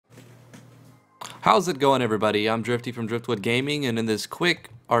How's it going, everybody? I'm Drifty from Driftwood Gaming, and in this quick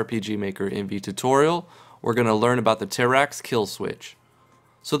RPG Maker MV tutorial, we're going to learn about the Terrax Killswitch.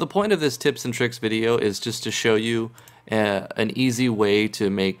 So the point of this tips and tricks video is just to show you an easy way to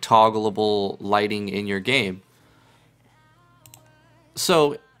make toggleable lighting in your game.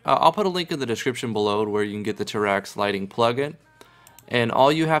 So I'll put a link in the description below where you can get the Terrax Lighting plugin. And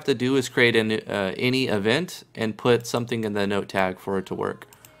all you have to do is create any event and put something in the note tag for it to work.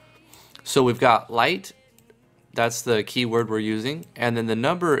 So we've got light, that's the keyword we're using, and then the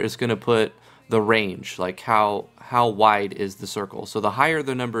number is going to put the range, like how wide is the circle. So the higher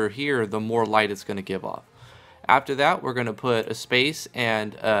the number here, the more light it's going to give off. After that, we're going to put a space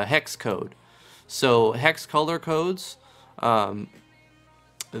and a hex code. So hex color codes,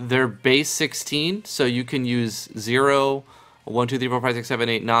 they're base 16, so you can use 0, 1, 2, 3, 4, 5, 6, 7,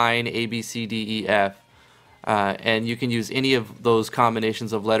 8, 9, A, B, C, D, E, F. And you can use any of those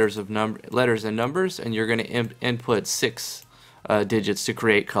combinations of letters and numbers, and you're going to input 6 digits to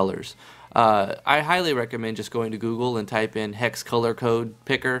create colors. I highly recommend just going to Google and type in hex color code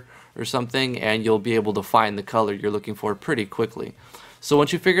picker or something, and you'll be able to find the color you're looking for pretty quickly. So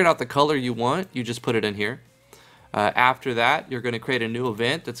once you figured out the color you want, you just put it in here. After that, you're going to create a new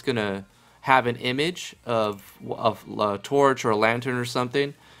event that's going to have an image of a torch or a lantern or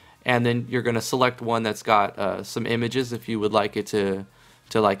something. And then you're going to select one that's got some images if you would like it to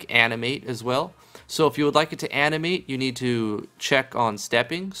like animate as well. So if you would like it to animate, you need to check on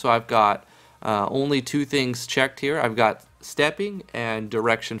stepping. So I've got only 2 things checked here. I've got stepping and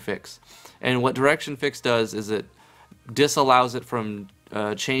direction fix. And what direction fix does is it disallows it from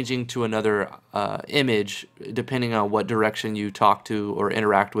changing to another image depending on what direction you talk to or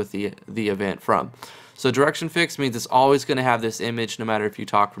interact with the event from. So direction fix means it's always going to have this image no matter if you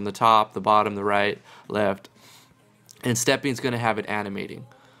talk from the top, the bottom, the right, left. And stepping is going to have it animating.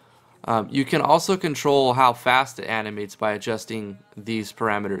 You can also control how fast it animates by adjusting these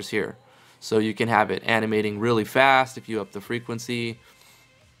parameters here. So you can have it animating really fast if you up the frequency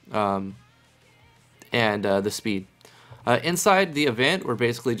and the speed. Inside the event, we're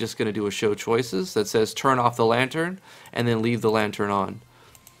basically just going to do a show choices that says turn off the lantern and then leave the lantern on.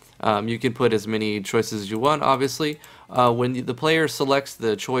 You can put as many choices as you want, obviously. When the player selects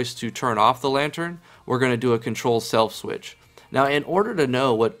the choice to turn off the lantern, we're going to do a control self switch. Now, in order to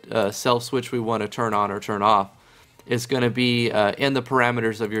know what self switch we want to turn on or turn off, it's going to be in the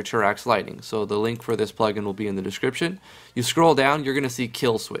parameters of your Terrax Lighting. So the link for this plugin will be in the description. You scroll down, you're going to see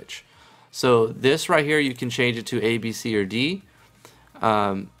Killswitch. So this right here, you can change it to A, B, C, or D.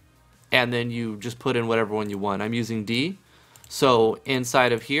 And then you just put in whatever one you want. I'm using D. So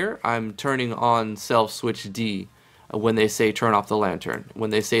inside of here, I'm turning on self switch D when they say turn off the lantern. When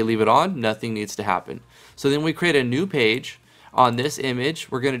they say leave it on, nothing needs to happen. So then we create a new page. On this image,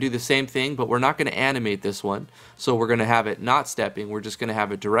 we're going to do the same thing, but we're not going to animate this one. So we're going to have it not stepping. We're just going to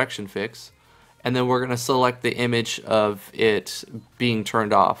have a direction fix. And then we're going to select the image of it being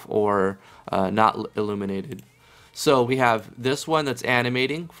turned off or not illuminated. So we have this one that's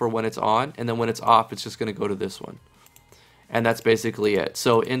animating for when it's on, and then when it's off, it's just going to go to this one. And that's basically it.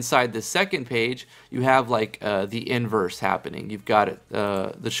 So inside the second page, you have like the inverse happening. You've got it,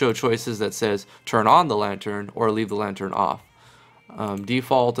 the show choices that says turn on the lantern or leave the lantern off.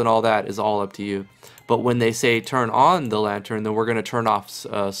 Default and all that is all up to you. But when they say turn on the lantern, then we're going to turn off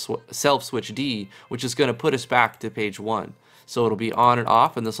self switch D, which is going to put us back to page 1. So it'll be on and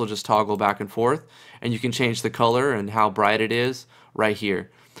off, and this will just toggle back and forth. And you can change the color and how bright it is right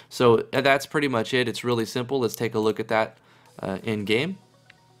here. So that's pretty much it. It's really simple. Let's take a look at that in game.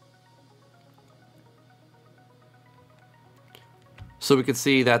 So we can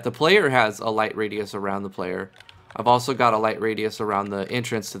see that the player has a light radius around the player. I've also got a light radius around the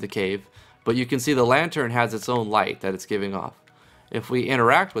entrance to the cave, but you can see the lantern has its own light that it's giving off. If we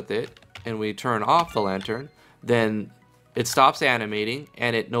interact with it and we turn off the lantern, then it stops animating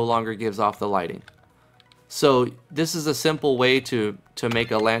and it no longer gives off the lighting. So this is a simple way to make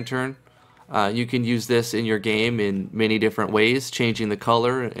a lantern. You can use this in your game in many different ways, changing the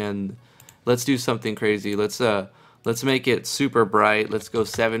color. And let's do something crazy. Let's make it super bright. Let's go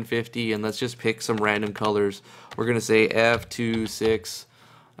 750 and let's just pick some random colors. We're gonna say F26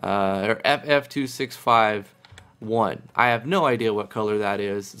 or F2651. I have no idea what color that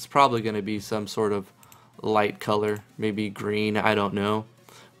is. It's probably gonna be some sort of light color, maybe green. I don't know.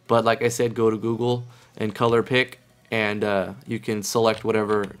 But like I said, go to Google and color pick. And you can select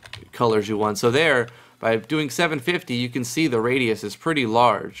whatever colors you want. So there, by doing 750, you can see the radius is pretty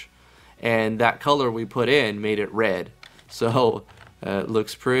large. And that color we put in made it red. So it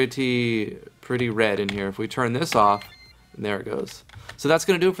looks pretty red in here. If we turn this off, And there it goes. So that's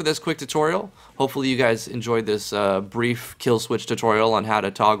going to do it for this quick tutorial. Hopefully you guys enjoyed this brief kill switch tutorial on how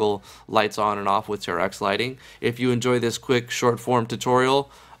to toggle lights on and off with Terrax Lighting. If you enjoy this quick short form tutorial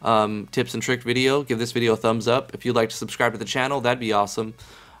tips and trick video, give this video a thumbs up. If you'd like to subscribe to the channel, that'd be awesome.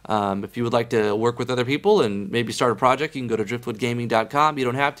 If you would like to work with other people and maybe start a project, you can go to driftwoodgaming.com. You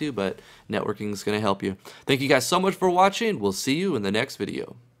don't have to, but networking is going to help you. Thank you guys so much for watching. We'll see you in the next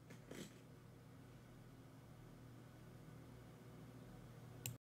video.